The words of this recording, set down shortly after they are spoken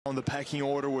On the pecking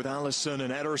order with Allison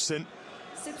and Ederson.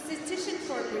 Substitution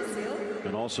for Brazil.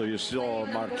 And also you saw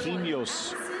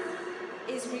Marquinhos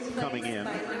coming in.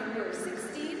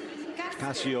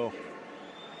 Cássio,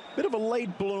 bit of a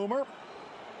late bloomer.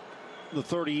 The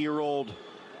 30-year-old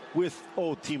with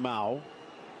Timão.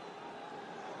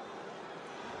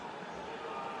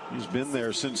 He's been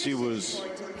there since he was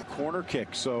a corner kick,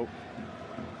 so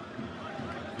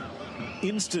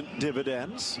instant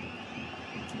dividends.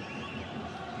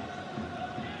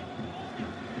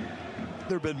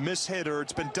 There have been mishit, or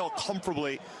it's been dealt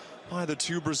comfortably by the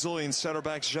two Brazilian center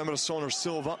backs, Gemerson or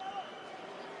Silva.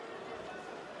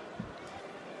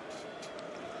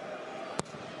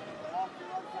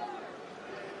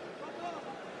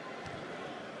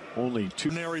 Only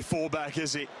two. Nary fullback,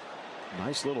 is he?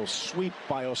 Nice little sweep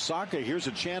by Osaka. Here's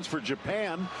a chance for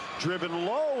Japan. Driven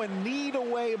low and kneed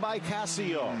away by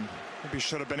Cássio. Maybe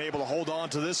should have been able to hold on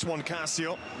to this one,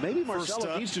 Cássio. Maybe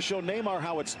Marcelo needs to show Neymar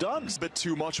how it's done. A bit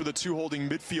too much with the two holding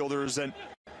midfielders. And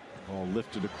ball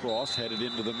lifted across, headed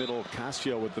into the middle.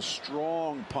 Cássio with the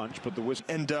strong punch, but the whistle.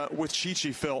 And with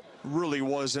Chichi, Phil, really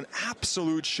was an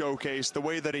absolute showcase. The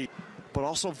way that he, but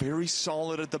also very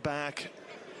solid at the back.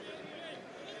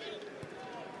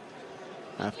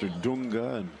 After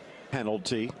Dunga and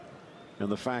penalty, and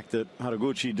the fact that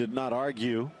Haraguchi did not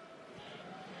argue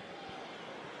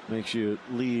makes you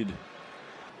lead,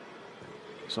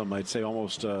 some might say,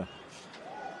 almost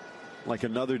like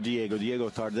another Diego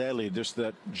Tardelli, just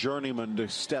that journeyman to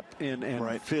step in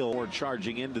and fill, or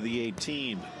charging into the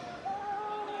 18.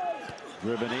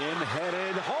 Driven in,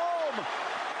 headed home.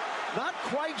 Not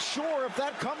quite sure if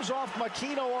that comes off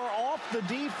Makino or off the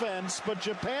defense, but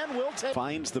Japan will take.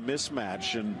 Finds the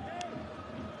mismatch, and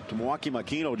Tomoaki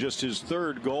Makino, just his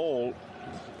third goal.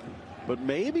 But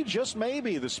maybe, just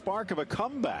maybe, the spark of a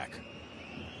comeback.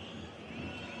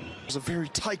 It was a very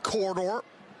tight corridor.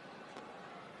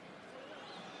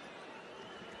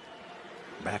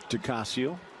 Back to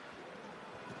Cássio.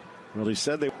 Well, he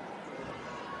said they...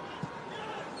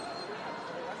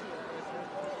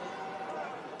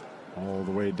 all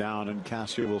the way down, and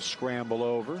Cássio will scramble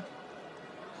over.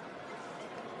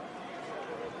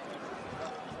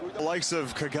 The likes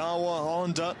of Kagawa,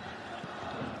 Honda,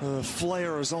 the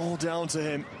flair is all down to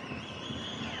him.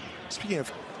 Speaking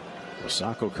of...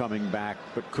 Osako coming back,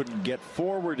 but couldn't get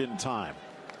forward in time.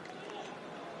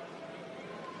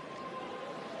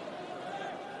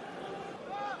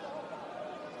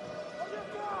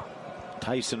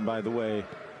 Tyson, by the way,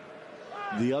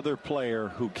 the other player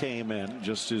who came in,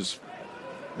 just as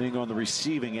being on the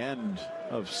receiving end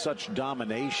of such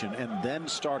domination and then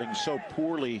starting so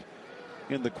poorly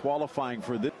in the qualifying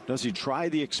for this. Does he try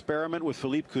the experiment with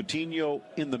Philippe Coutinho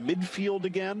in the midfield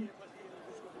again?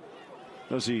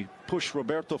 Does he push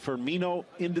Roberto Firmino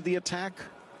into the attack?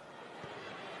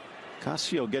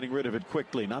 Cássio getting rid of it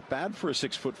quickly. Not bad for a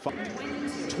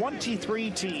 6'5".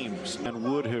 23 teams, and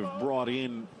would have brought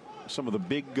in some of the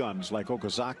big guns like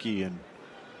Okazaki and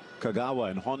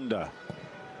Kagawa and Honda.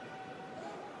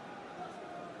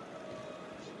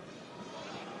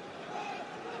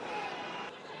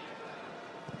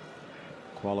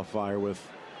 Qualifier with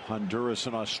Honduras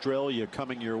and Australia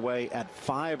coming your way at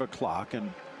 5 o'clock,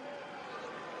 and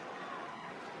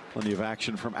plenty of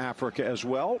action from Africa as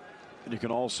well. And you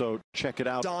can also check it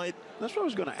out. That's what I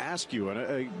was going to ask you. And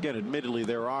again, admittedly,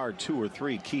 there are 2 or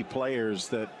 3 key players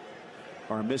that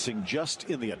are missing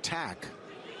just in the attack.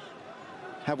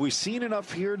 Have we seen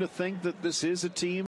enough here to think that this is a team